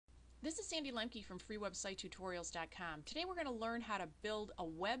This is Sandy Lemke from freewebsitetutorials.com. Today we're going to learn how to build a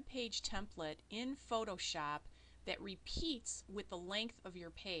web page template in Photoshop that repeats with the length of your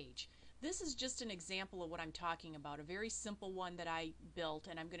page. This is just an example of what I'm talking about, a very simple one that I built,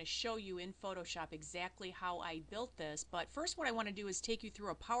 and I'm going to show you in Photoshop exactly how I built this. But first what I want to do is take you through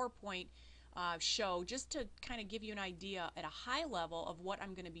a PowerPoint show just to kind of give you an idea at a high level of what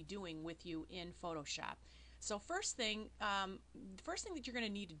I'm going to be doing with you in Photoshop. So first thing that you're going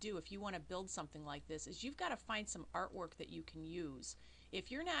to need to do if you want to build something like this is you've got to find some artwork that you can use.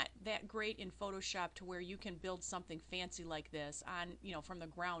 If you're not that great in Photoshop to where you can build something fancy like this from the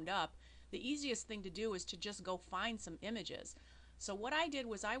ground up, the easiest thing to do is to just go find some images. So what I did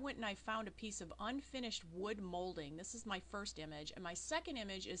was I went and I found a piece of unfinished wood molding. This is my first image, and my second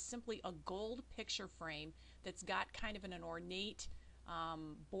image is simply a gold picture frame that's got kind of an ornate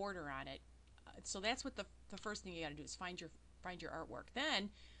border on it. So that's what the first thing you got to do is find your artwork. Then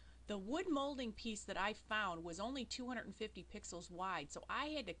the wood molding piece that I found was only 250 pixels wide, so I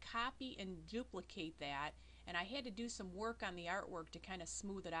had to copy and duplicate that, and I had to do some work on the artwork to kind of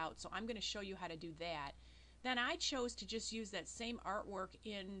smooth it out. So I'm going to show you how to do that. Then I chose to just use that same artwork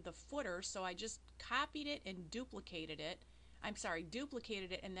in the footer, so I just copied it and duplicated it.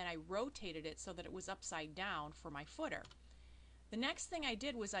 Duplicated it and then I rotated it so that it was upside down for my footer. The next thing I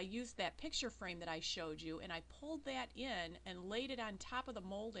did was I used that picture frame that I showed you, and I pulled that in and laid it on top of the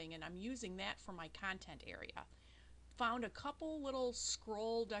molding, and I'm using that for my content area. Found a couple little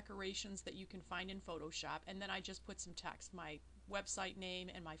scroll decorations that you can find in Photoshop, and then I just put some text, my website name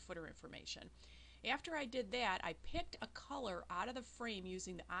and my footer information. After I did that, I picked a color out of the frame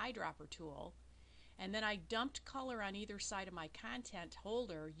using the eyedropper tool, and then I dumped color on either side of my content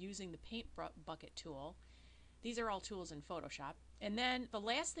holder using the paint bucket tool. These are all tools in Photoshop. And then the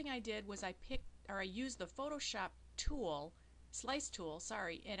last thing I did was I used the Photoshop tool, slice tool,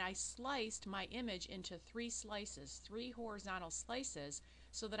 and I sliced my image into three slices, three horizontal slices,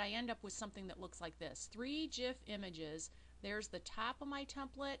 so that I end up with something that looks like this. Three GIF images. There's the top of my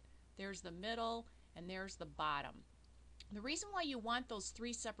template, there's the middle, and there's the bottom. The reason why you want those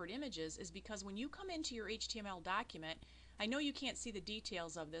three separate images is because when you come into your HTML document, I know you can't see the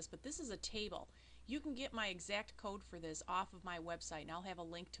details of this, but this is a table. You can get my exact code for this off of my website, and I'll have a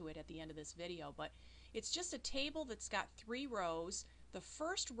link to it at the end of this video. But it's just a table that's got three rows. The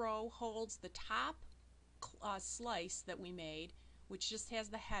first row holds the top slice that we made, which just has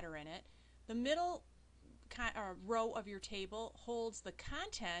the header in it. The middle row of your table holds the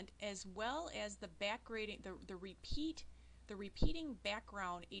content as well as the backgrading, the repeating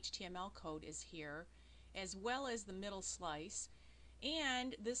background HTML code is here, as well as the middle slice.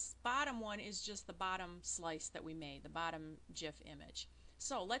 And this bottom one is just the bottom slice that we made, the bottom GIF image.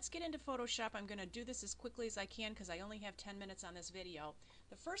 So let's get into Photoshop. I'm going to do this as quickly as I can because I only have 10 minutes on this video.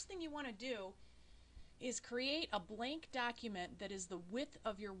 The first thing you want to do is create a blank document that is the width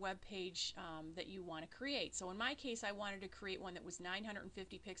of your web page that you want to create. So in my case, I wanted to create one that was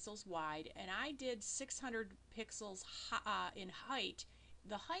 950 pixels wide, and I did 600 pixels in height.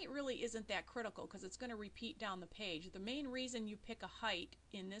 The height really isn't that critical because it's going to repeat down the page. The main reason you pick a height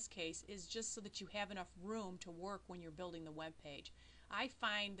in this case is just so that you have enough room to work when you're building the web page. I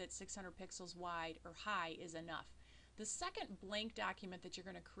find that 600 pixels wide or high is enough. The second blank document that you're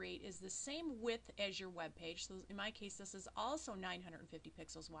going to create is the same width as your web page. So in my case, this is also 950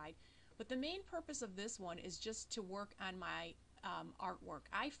 pixels wide. But the main purpose of this one is just to work on my artwork.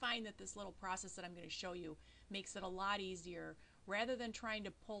 I find that this little process that I'm going to show you makes it a lot easier. Rather than trying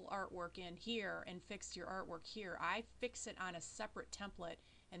to pull artwork in here and fix your artwork here, I fix it on a separate template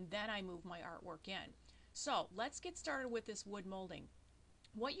and then I move my artwork in. So let's get started with this wood molding.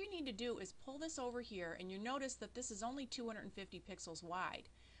 What you need to do is pull this over here, and you notice that this is only 250 pixels wide.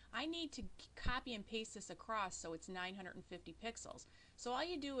 I need to copy and paste this across so it's 950 pixels. So all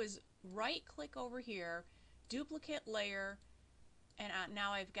you do is right click over here, duplicate layer, and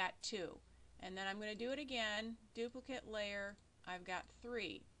now I've got two. And then I'm going to do it again, duplicate layer, I've got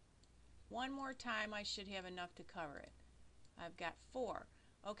three. One more time, I should have enough to cover it. I've got four.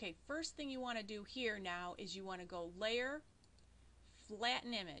 Okay, first thing you want to do here now is you want to go layer,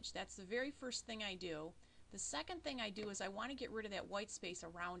 flatten image. That's the very first thing I do. The second thing I do is I want to get rid of that white space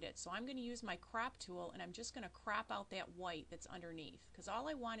around it. So I'm going to use my crop tool, and I'm just going to crop out that white that's underneath, because all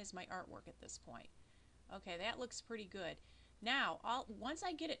I want is my artwork at this point. Okay, that looks pretty good. Now, once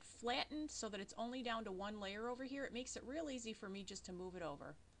I get it flattened so that it's only down to one layer over here, it makes it real easy for me just to move it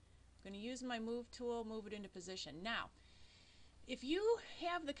over. I'm going to use my move tool, move it into position. Now, if you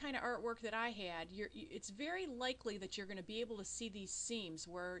have the kind of artwork that I had, it's very likely that you're going to be able to see these seams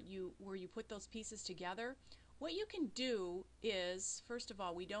where you put those pieces together. What you can do is, first of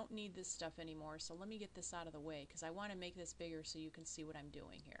all, we don't need this stuff anymore, so let me get this out of the way because I want to make this bigger so you can see what I'm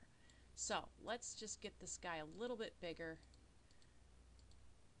doing here. So let's just get this guy a little bit bigger.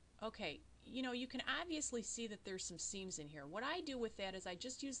 Okay, you know, you can obviously see that there's some seams in here. What I do with that is I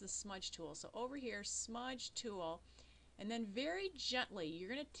just use the smudge tool. So over here, smudge tool, and then very gently,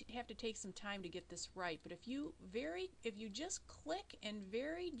 you're going to have to take some time to get this right, but if you just click and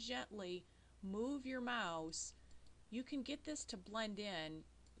very gently move your mouse, you can get this to blend in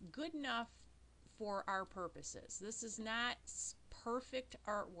good enough for our purposes. This is not perfect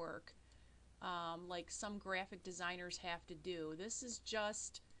artwork like some graphic designers have to do. This is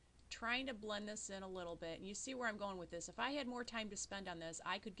just trying to blend this in a little bit. And you see where I'm going with this. If I had more time to spend on this,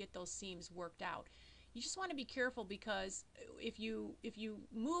 I could get those seams worked out. You just want to be careful because if you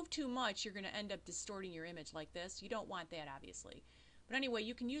move too much, you're going to end up distorting your image like this. You don't want that, obviously. But anyway,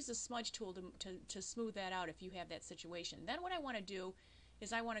 you can use the smudge tool to smooth that out if you have that situation. Then what I want to do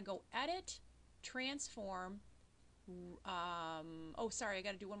is I want to go Edit, Transform. Oh, sorry, I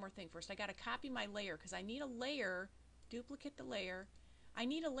got to do one more thing first. I got to copy my layer because I need a layer, duplicate the layer. I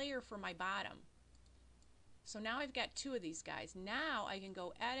need a layer for my bottom. So now I've got two of these guys. Now I can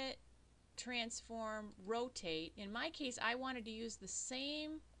go Edit, Transform, Rotate. In my case, I wanted to use the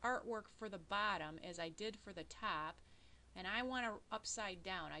same artwork for the bottom as I did for the top, and I want to upside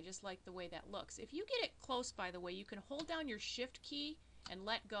down. I just like the way that looks. If you get it close, by the way, you can hold down your Shift key and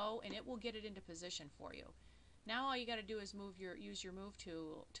let go, and it will get it into position for you. Now all you got to do is use your Move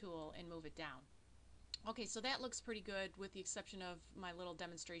tool and move it down. Okay, so that looks pretty good with the exception of my little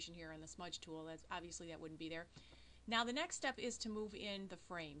demonstration here on the smudge tool. That's obviously that wouldn't be there. Now the next step is to move in the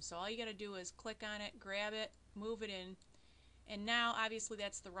frame. So all you got to do is click on it, grab it, move it in, and now obviously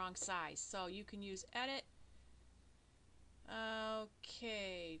that's the wrong size. So you can use Edit.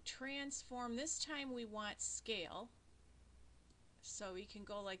 Okay, Transform. This time we want Scale. So we can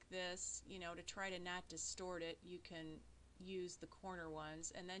go like this, you know, to try to not distort it. You can use the corner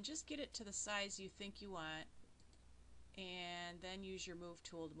ones and then just get it to the size you think you want, and then use your Move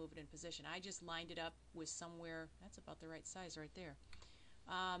tool to move it in position. I just lined it up with somewhere that's about the right size right there.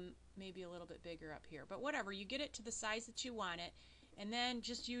 Maybe a little bit bigger up here, but whatever, you get it to the size that you want it, and then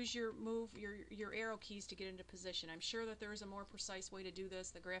just use your arrow keys to get into position. I'm sure that there is a more precise way to do this.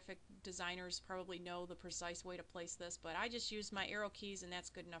 The graphic designers probably know the precise way to place this, but I just use my arrow keys and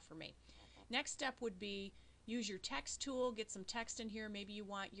that's good enough for me. Next step would be use your text tool, get some text in here. Maybe you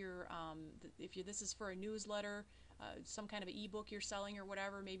want your, this is for a newsletter, some kind of an ebook you're selling or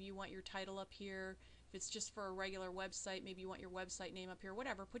whatever, maybe you want your title up here. If it's just for a regular website, maybe you want your website name up here,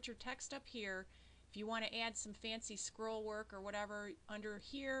 whatever. Put your text up here. If you want to add some fancy scroll work or whatever, under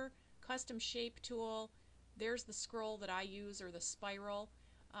here, custom shape tool, there's the scroll that I use, or the spiral.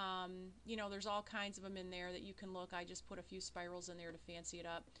 You know, there's all kinds of them in there that you can look. I just put a few spirals in there to fancy it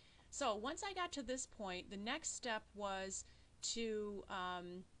up. So once I got to this point, the next step was to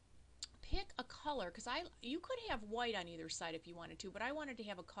pick a color, because you could have white on either side if you wanted to, but I wanted to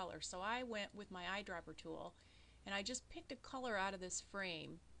have a color. So I went with my eyedropper tool and I just picked a color out of this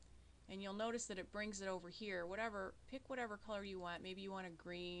frame, and you'll notice that it brings it over here. Pick whatever color you want. Maybe you want a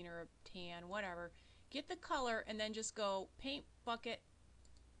green or a tan, whatever. Get the color and then just go Paint Bucket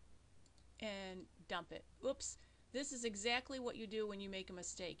and dump it. Oops. This is exactly what you do when you make a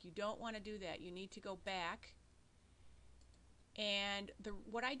mistake. You don't want to do that. You need to go back. And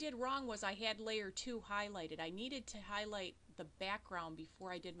what I did wrong was I had layer 2 highlighted. I needed to highlight the background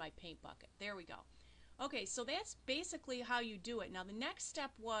before I did my paint bucket. There we go. Okay, so that's basically how you do it. Now the next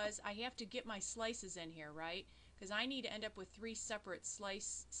step was I have to get my slices in here, right? Because I need to end up with 3 separate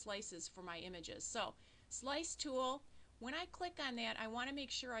slices for my images. So, Slice tool. When I click on that, I want to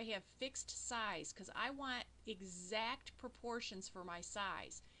make sure I have fixed size because I want exact proportions for my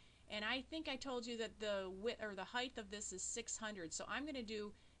size. And I think I told you that the width or the height of this is 600. So I'm going to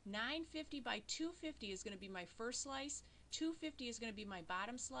do 950 by 250 is going to be my first slice, 250 is going to be my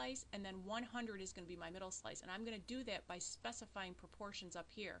bottom slice, and then 100 is going to be my middle slice. And I'm going to do that by specifying proportions up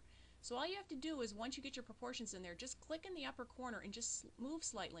here. So all you have to do is once you get your proportions in there, just click in the upper corner and just move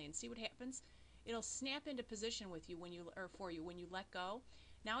slightly and see what happens. It'll snap into position with you when you let go.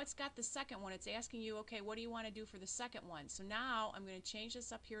 Now it's got the second one. It's asking you, okay, what do you want to do for the second one? So now I'm going to change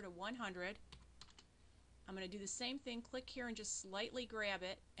this up here to 100. I'm going to do the same thing. Click here and just slightly grab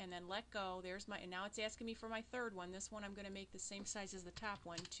it and then let go. There's my, and now it's asking me for my third one. This one I'm going to make the same size as the top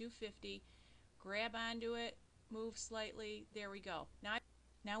one, 250. Grab onto it, move slightly. There we go.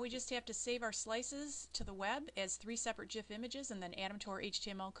 Now we just have to save our slices to the web as 3 separate GIF images and then add them to our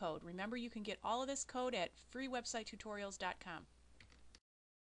HTML code. Remember, you can get all of this code at freewebsitetutorials.com.